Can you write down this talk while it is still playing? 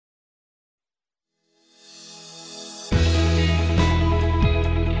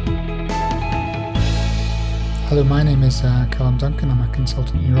Hello, my name is Callum Duncan. I'm a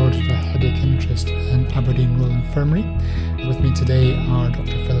consultant neurologist with a headache interest in Aberdeen Royal Infirmary. With me today are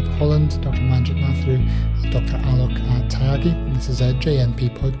Dr. Philip Holland, Dr. Manjit Mathur and Dr. Alok Tyagi. This is a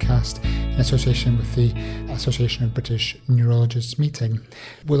JNP podcast in association with the Association of British Neurologists meeting.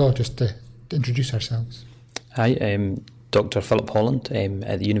 We'll all just introduce ourselves. Hi, I'm Dr. Philip Holland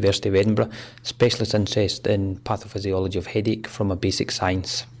at the University of Edinburgh, specialist interest in pathophysiology of headache from a basic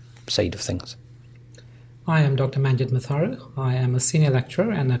science side of things. I am Dr. Manjit Mathur. I am a senior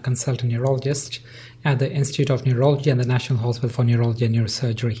lecturer and a consultant neurologist at the Institute of Neurology and the National Hospital for Neurology and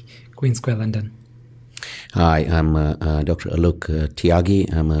Neurosurgery, Queen Square, London. Hi, I'm Dr. Alok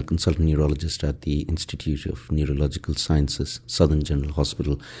Tyagi. I'm a consultant neurologist at the Institute of Neurological Sciences, Southern General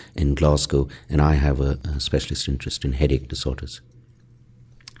Hospital in Glasgow, and I have a specialist interest in headache disorders.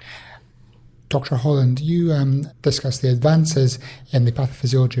 Dr. Holland, you discussed the advances in the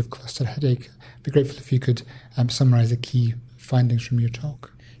pathophysiology of cluster headache. It'd be grateful if you could summarise the key findings from your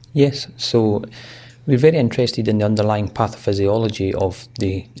talk. Yes, so we're very interested in the underlying pathophysiology of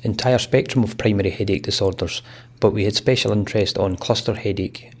the entire spectrum of primary headache disorders, but we had special interest on cluster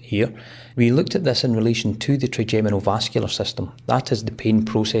headache here. We looked at this in relation to the trigeminal vascular system. That is the pain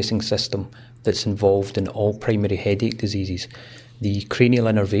processing system that's involved in all primary headache diseases. The cranial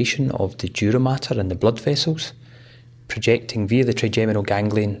innervation of the dura mater and the blood vessels, projecting via the trigeminal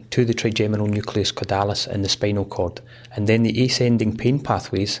ganglion to the trigeminal nucleus caudalis in the spinal cord, and then the ascending pain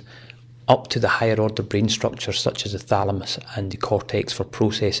pathways up to the higher order brain structures such as the thalamus and the cortex for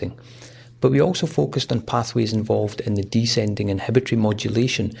processing. But we also focused on pathways involved in the descending inhibitory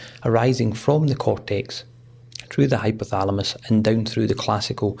modulation arising from the cortex through the hypothalamus and down through the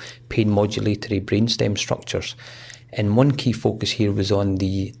classical pain modulatory brainstem structures. And one key focus here was on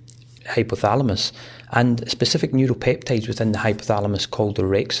the hypothalamus and specific neuropeptides within the hypothalamus called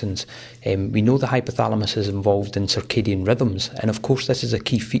orexins. We know the hypothalamus is involved in circadian rhythms, and of course this is a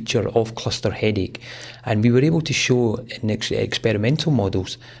key feature of cluster headache, and we were able to show in experimental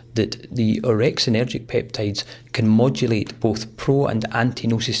models that the orexinergic peptides can modulate both pro and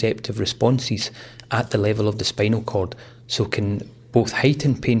anti-nociceptive responses at the level of the spinal cord, so can both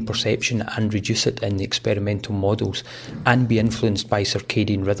heighten pain perception and reduce it in the experimental models and be influenced by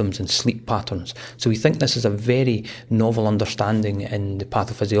circadian rhythms and sleep patterns. So we think this is a very novel understanding in the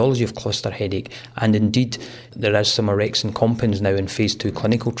pathophysiology of cluster headache, and indeed there is some orexin compounds now in phase 2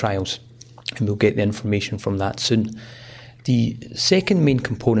 clinical trials, and we'll get the information from that soon. The second main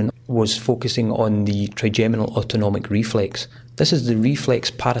component was focusing on the trigeminal autonomic reflex. This is the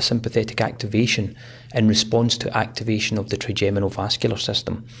reflex parasympathetic activation in response to activation of the trigeminal vascular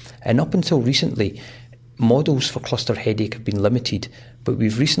system. And up until recently, models for cluster headache have been limited, but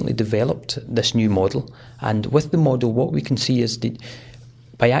we've recently developed this new model. And with the model, what we can see is that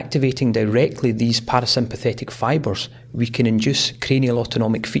by activating directly these parasympathetic fibres, we can induce cranial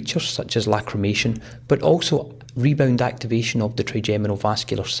autonomic features such as lacrimation, but also rebound activation of the trigeminal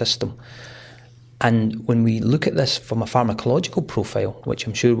vascular system. And when we look at this from a pharmacological profile, which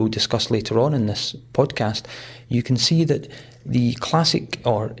I'm sure we'll discuss later on in this podcast, you can see that the classic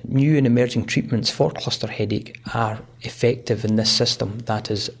or new and emerging treatments for cluster headache are effective in this system. That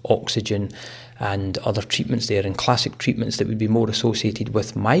is oxygen and other treatments there, and classic treatments that would be more associated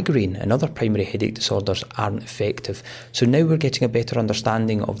with migraine and other primary headache disorders aren't effective. So now we're getting a better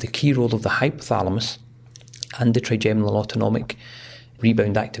understanding of the key role of the hypothalamus and the trigeminal autonomic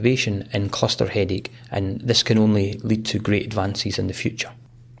rebound activation in cluster headache, and this can only lead to great advances in the future.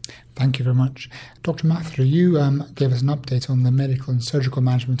 Thank you very much. Dr. Mathur, you gave us an update on the medical and surgical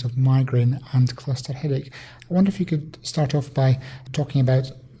management of migraine and cluster headache. I wonder if you could start off by talking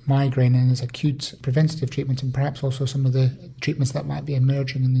about migraine and its acute preventative treatment, and perhaps also some of the treatments that might be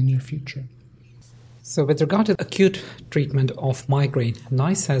emerging in the near future. So with regard to acute treatment of migraine,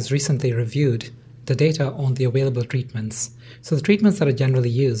 NICE has recently reviewed the data on the available treatments. So the treatments that are generally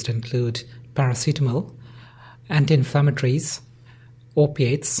used include paracetamol, anti-inflammatories,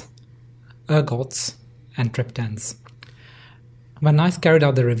 opiates, ergots, and triptans. When NICE carried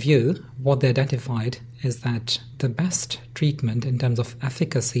out the review, what they identified is that the best treatment in terms of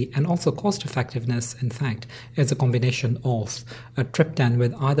efficacy and also cost effectiveness, in fact, is a combination of a triptan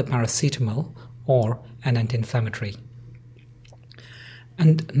with either paracetamol or an anti-inflammatory.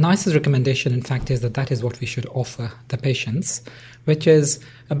 And NICE's recommendation, in fact, is that is what we should offer the patients, which is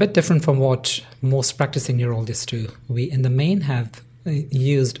a bit different from what most practicing neurologists do. We, in the main, have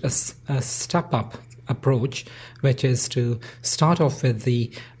used a step-up approach, which is to start off with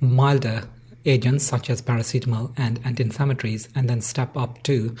the milder agents such as paracetamol and anti-inflammatories, and then step up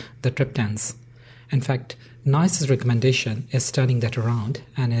to the triptans. In fact, NICE's recommendation is turning that around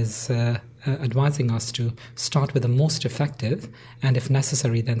and is advising us to start with the most effective and, if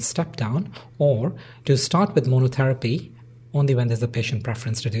necessary, then step down, or to start with monotherapy only when there's a patient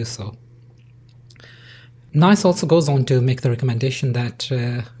preference to do so. NICE also goes on to make the recommendation that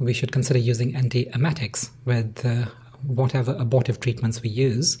we should consider using antiemetics with whatever abortive treatments we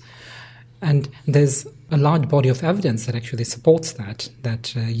use. And there's a large body of evidence that actually supports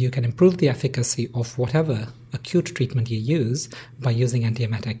that you can improve the efficacy of whatever acute treatment you use by using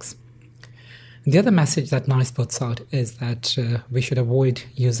antiemetics. The other message that NICE puts out is that we should avoid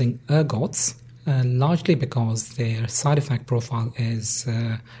using ergots, largely because their side effect profile is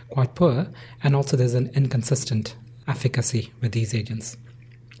quite poor, and also there's an inconsistent efficacy with these agents.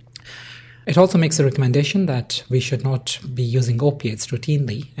 It also makes a recommendation that we should not be using opiates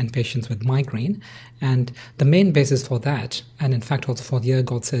routinely in patients with migraine, and the main basis for that, and in fact also for the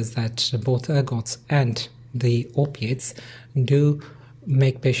ergots, is that both ergots and the opiates do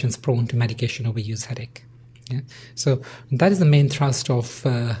make patients prone to medication overuse headache. Yeah. So that is the main thrust of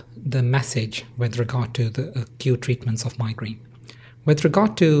the message with regard to the acute treatments of migraine. With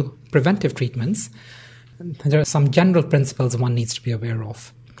regard to preventive treatments, there are some general principles one needs to be aware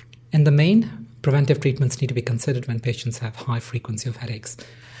of. In the main, preventive treatments need to be considered when patients have high frequency of headaches.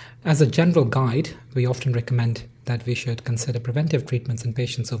 As a general guide, we often recommend that we should consider preventive treatments in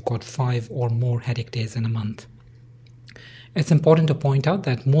patients who've got 5 or more headache days in a month. It's important to point out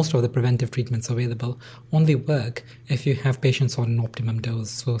that most of the preventive treatments available only work if you have patients on an optimum dose.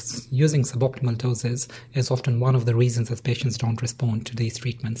 So using suboptimal doses is often one of the reasons that patients don't respond to these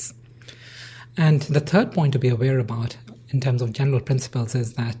treatments. And the third point to be aware about in terms of general principles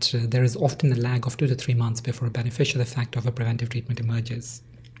is that there is often a lag of 2 to 3 months before a beneficial effect of a preventive treatment emerges.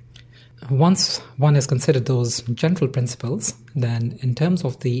 Once one has considered those general principles, then in terms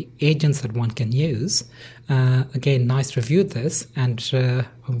of the agents that one can use, again, NICE reviewed this, and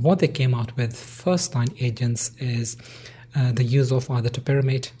what they came out with first-line agents is the use of either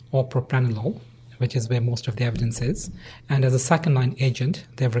topiramate or propranolol, which is where most of the evidence is, and as a second-line agent,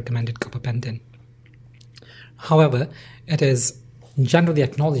 they've recommended gabapentin. However, it is generally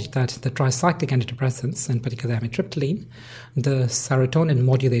acknowledged that the tricyclic antidepressants, in particular amitriptyline, the serotonin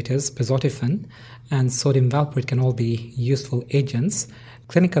modulators, pazotifen, and sodium valproate can all be useful agents.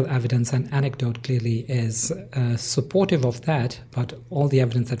 Clinical evidence and anecdote clearly is supportive of that, but all the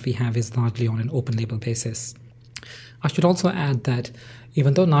evidence that we have is largely on an open-label basis. I should also add that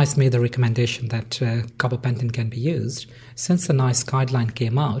even though NICE made the recommendation that gabapentin can be used, since the NICE guideline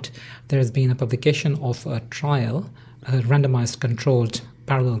came out, there has been a publication of a trial, a randomized controlled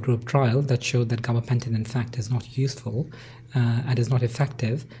parallel group trial that showed that gabapentin in fact is not useful and is not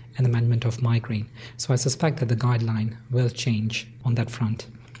effective in the management of migraine. So I suspect that the guideline will change on that front.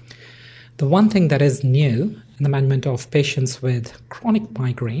 The one thing that is new in the management of patients with chronic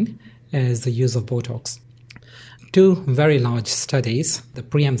migraine is the use of Botox. 2 very large studies, the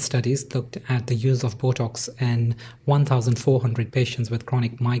PREEMPT studies, looked at the use of Botox in 1,400 patients with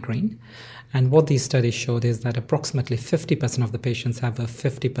chronic migraine. And what these studies showed is that approximately 50% of the patients have a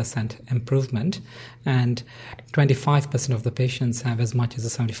 50% improvement, and 25% of the patients have as much as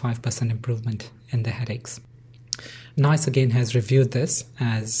a 75% improvement in their headaches. NICE again has reviewed this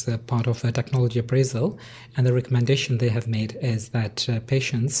as part of a technology appraisal, and the recommendation they have made is that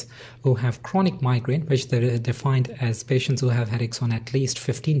patients who have chronic migraine, which they defined as patients who have headaches on at least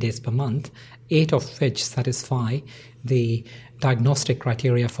 15 days per month, 8 of which satisfy the diagnostic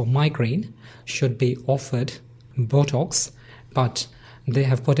criteria for migraine, should be offered Botox, but they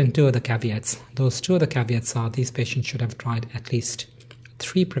have put in 2 other caveats. Those 2 other caveats are these patients should have tried at least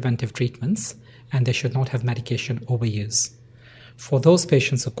 3 preventive treatments, and they should not have medication overuse. For those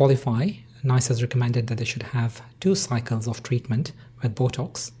patients who qualify, NICE has recommended that they should have 2 cycles of treatment with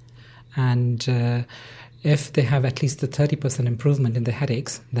Botox, and if they have at least a 30% improvement in their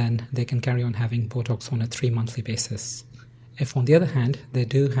headaches, then they can carry on having Botox on a 3-monthly basis. If, on the other hand, they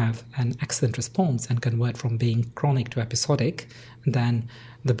do have an excellent response and convert from being chronic to episodic, then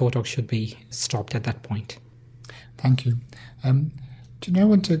the Botox should be stopped at that point. Thank you. Do you now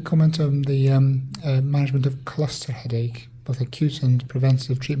want to comment on the management of cluster headache, both acute and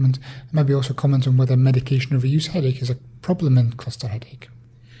preventative treatment, and maybe also comment on whether medication overuse headache is a problem in cluster headache?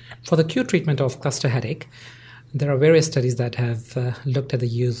 For the acute treatment of cluster headache, there are various studies that have looked at the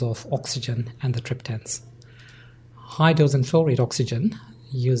use of oxygen and the triptans. High-dose and flow rate oxygen,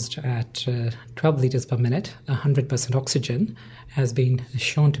 used at 12 liters per minute, 100% oxygen, has been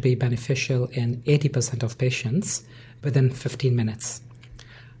shown to be beneficial in 80% of patients within 15 minutes.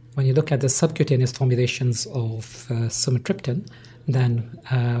 When you look at the subcutaneous formulations of sumatriptan, then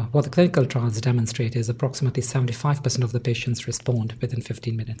what the clinical trials demonstrate is approximately 75% of the patients respond within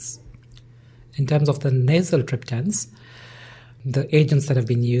 15 minutes. In terms of the nasal triptans, the agents that have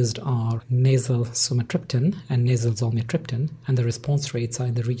been used are nasal sumatriptan and nasal zolmitriptan, and the response rates are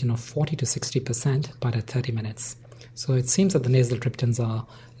in the region of 40 to 60%, but at 30 minutes. So it seems that the nasal triptans are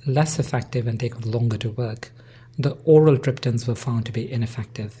less effective and take longer to work. The oral triptans were found to be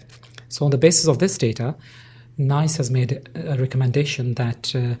ineffective. So on the basis of this data, NICE has made a recommendation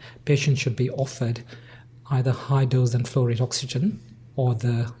that patients should be offered either high dose and flow rate oxygen or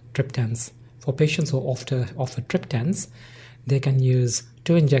the triptans. For patients who are offered triptans, they can use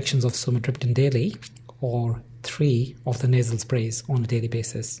 2 injections of sumatriptan daily or 3 of the nasal sprays on a daily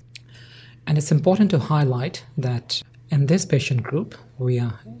basis. And it's important to highlight that in this patient group, we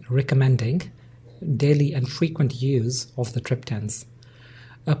are recommending daily and frequent use of the triptans.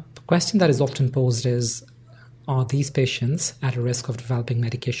 A question that is often posed is, are these patients at a risk of developing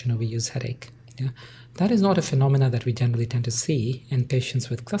medication overuse headache? That is not a phenomena that we generally tend to see in patients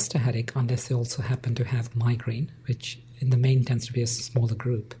with cluster headache unless they also happen to have migraine, which in the main tends to be a smaller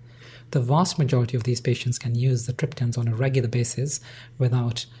group. The vast majority of these patients can use the triptans on a regular basis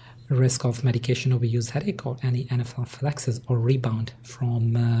without risk of medication overuse headache or any anaphylaxis or rebound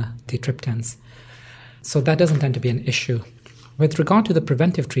from the triptans. So that doesn't tend to be an issue. With regard to the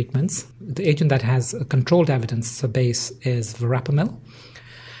preventive treatments, the agent that has a controlled evidence base is verapamil.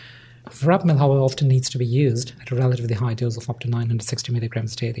 Verapamil, however, often needs to be used at a relatively high dose of up to 960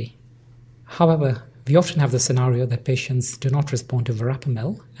 milligrams daily. However, we often have the scenario that patients do not respond to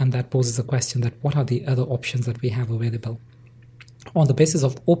verapamil, and that poses a question that what are the other options that we have available? On the basis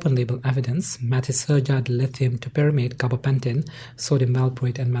of open-label evidence, methisergide, lithium, topiramate, gabapentin, sodium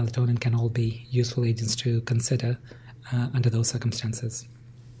valproate, and melatonin can all be useful agents to consider under those circumstances.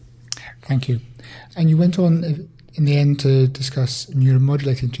 Thank you. And you went on in the end to discuss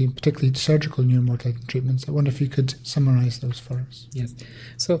neuromodulating treatment, particularly surgical neuromodulating treatments. I wonder if you could summarize those for us. Yes.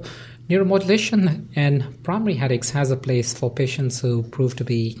 So neuromodulation in primary headaches has a place for patients who prove to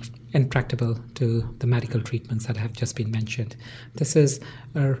be intractable to the medical treatments that have just been mentioned. This is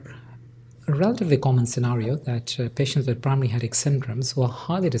a relatively common scenario that patients with primary headache syndromes who are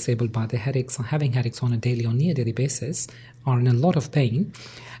highly disabled by their headaches or having headaches on a daily or near daily basis are in a lot of pain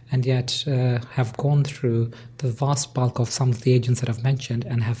and yet have gone through the vast bulk of some of the agents that I've mentioned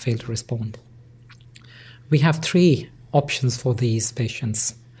and have failed to respond. We have 3 options for these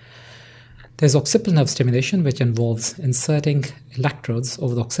patients. There's occipital nerve stimulation, which involves inserting electrodes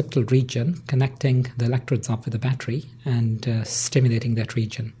over the occipital region, connecting the electrodes up with a battery and stimulating that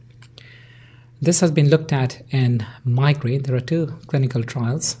region. This has been looked at in migraine. There are 2 clinical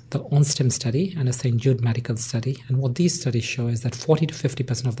trials, the OnStim study and a St. Jude medical study. And what these studies show is that 40 to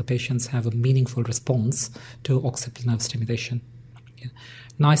 50% of the patients have a meaningful response to occipital nerve stimulation.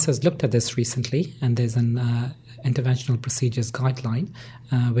 NICE has looked at this recently, and there's an interventional procedures guideline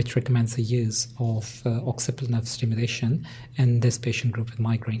which recommends the use of occipital nerve stimulation in this patient group with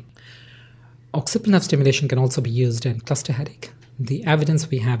migraine. Occipital nerve stimulation can also be used in cluster headache. The evidence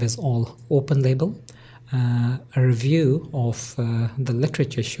we have is all open label. A review of the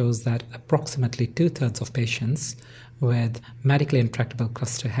literature shows that approximately 2/3 of patients with medically intractable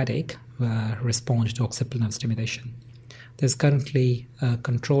cluster headache respond to occipital nerve stimulation. There's currently a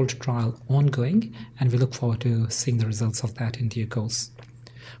controlled trial ongoing, and we look forward to seeing the results of that in due course.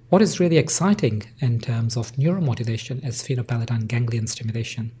 What is really exciting in terms of neuromodulation is phenopalatine ganglion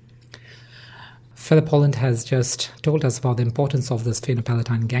stimulation. Philip Holland has just told us about the importance of this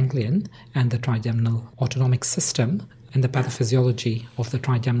phenopalatine ganglion and the trigeminal autonomic system and the pathophysiology of the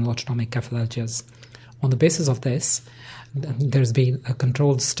trigeminal autonomic cephalalgias. On the basis of this, there's been a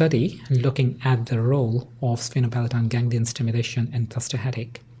controlled study looking at the role of phenopalatine ganglion stimulation in cluster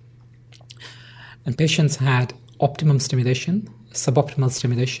headache. And patients had optimum stimulation, suboptimal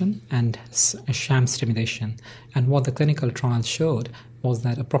stimulation, and sham stimulation. And what the clinical trial showed was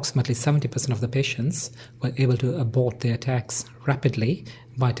that approximately 70% of the patients were able to abort their attacks rapidly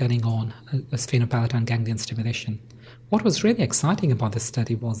by turning on a phenopalatine ganglion stimulation. What was really exciting about this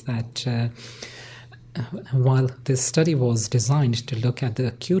study was that while this study was designed to look at the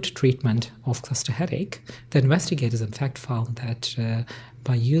acute treatment of cluster headache, the investigators in fact found that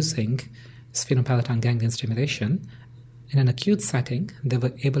by using phenopalatine ganglion stimulation in an acute setting, they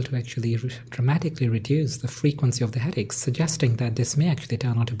were able to actually dramatically reduce the frequency of the headaches, suggesting that this may actually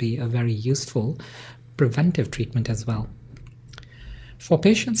turn out to be a very useful preventive treatment as well. For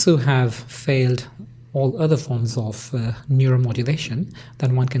patients who have failed all other forms of neuromodulation,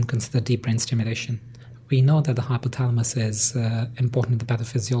 then one can consider deep brain stimulation. We know that the hypothalamus is important in the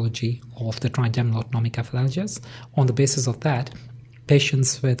pathophysiology of the trigeminal autonomic cephalalgias. On the basis of that,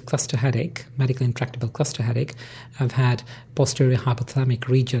 patients with cluster headache, medically intractable cluster headache, have had posterior hypothalamic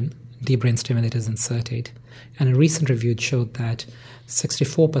region deep brain stimulators inserted. And a recent review showed that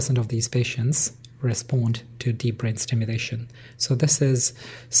 64% of these patients respond to deep brain stimulation. So this is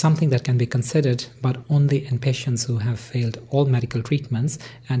something that can be considered, but only in patients who have failed all medical treatments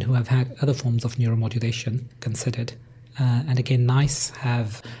and who have had other forms of neuromodulation considered. And again, NICE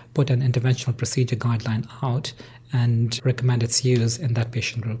have put an interventional procedure guideline out and recommend its use in that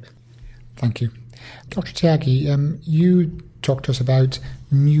patient group. Thank you. Dr. Tyagi, you talked to us about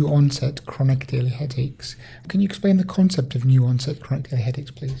new onset chronic daily headaches. Can you explain the concept of new onset chronic daily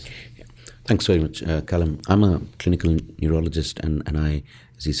headaches, please? Thanks very much, Callum. I'm a clinical neurologist, and I,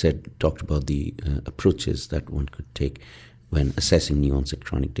 as you said, talked about the approaches that one could take when assessing new onset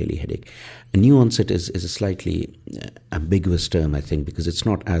chronic daily headache. A new onset is a slightly ambiguous term, I think, because it's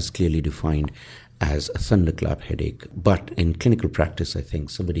not as clearly defined as a thunderclap headache. But in clinical practice, I think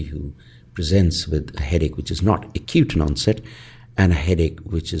somebody who presents with a headache which is not acute in onset and a headache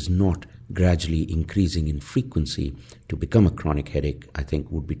which is not gradually increasing in frequency to become a chronic headache, I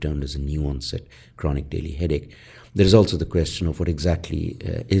think would be termed as a new onset chronic daily headache. There is also the question of what exactly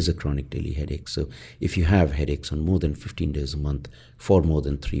is a chronic daily headache. So if you have headaches on more than 15 days a month for more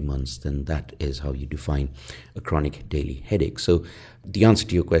than 3 months, then that is how you define a chronic daily headache. So the answer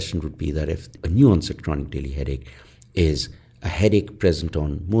to your question would be that if a new onset chronic daily headache is a headache present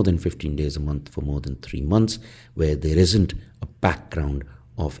on more than 15 days a month for more than 3 months, where there isn't a background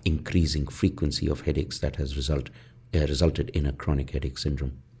of increasing frequency of headaches that has resulted in a chronic headache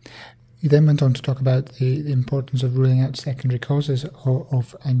syndrome. You then went on to talk about the importance of ruling out secondary causes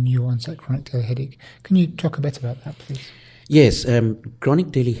of a new onset chronic daily headache. Can you talk a bit about that, please? Yes,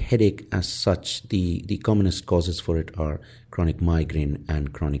 chronic daily headache as such, the commonest causes for it are chronic migraine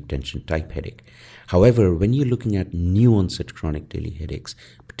and chronic tension type headache. However, when you're looking at new onset chronic daily headaches,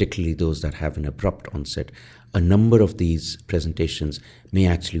 particularly those that have an abrupt onset, a number of these presentations may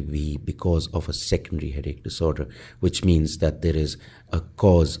actually be because of a secondary headache disorder, which means that there is a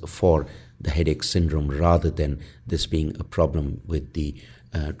cause for the headache syndrome rather than this being a problem with the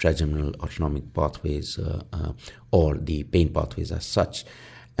trigeminal autonomic pathways or the pain pathways as such.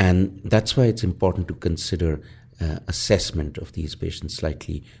 And that's why it's important to consider assessment of these patients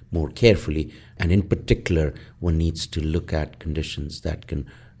slightly more carefully. And in particular, one needs to look at conditions that can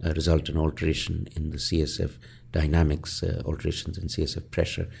result in alteration in the CSF dynamics, alterations in CSF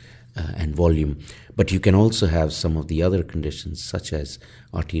pressure and volume. But you can also have some of the other conditions such as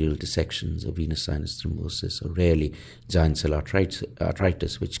arterial dissections or venous sinus thrombosis, or rarely giant cell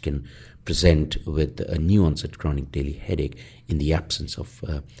arthritis, which can present with a new onset chronic daily headache in the absence of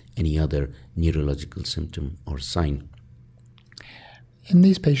any other neurological symptom or sign. In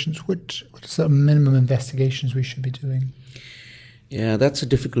these patients, what are sort of minimum investigations we should be doing? Yeah, that's a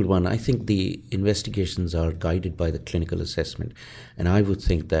difficult one. I think the investigations are guided by the clinical assessment. And I would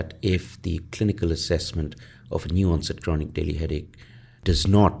think that if the clinical assessment of a new onset chronic daily headache does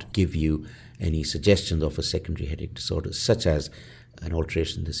not give you any suggestions of a secondary headache disorder, such as an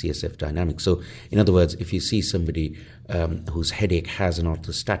alteration in the CSF dynamics. So, in other words, if you see somebody whose headache has an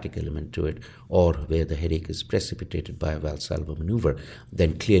orthostatic element to it, or where the headache is precipitated by a Valsalva maneuver,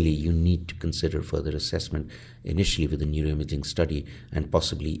 then clearly you need to consider further assessment, initially with a neuroimaging study and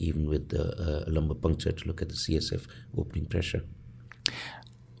possibly even with the lumbar puncture to look at the CSF opening pressure.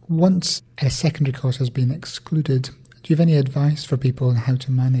 Once a secondary cause has been excluded, do you have any advice for people on how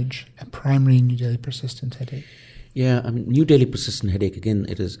to manage a primary new daily persistent headache? Yeah, new daily persistent headache, again,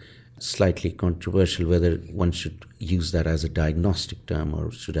 it is slightly controversial whether one should use that as a diagnostic term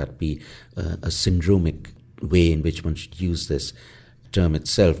or should that be a syndromic way in which one should use this term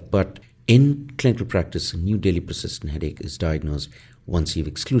itself. But in clinical practice, a new daily persistent headache is diagnosed once you've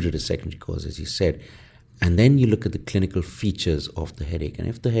excluded a secondary cause, as you said. And then you look at the clinical features of the headache. And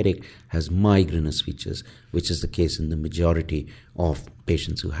if the headache has migrainous features, which is the case in the majority of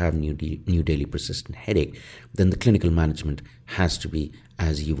patients who have new daily persistent headache, then the clinical management has to be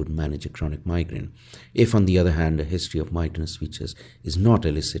as you would manage a chronic migraine. If, on the other hand, a history of migrainous features is not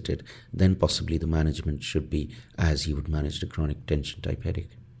elicited, then possibly the management should be as you would manage the chronic tension type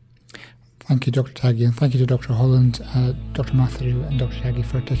headache. Thank you, Dr. Tyagi, and thank you to Dr. Holland, Dr. Matheru and Dr. Tyagi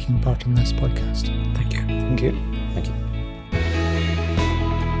for taking part in this podcast. Thank you. Thank you. Thank you.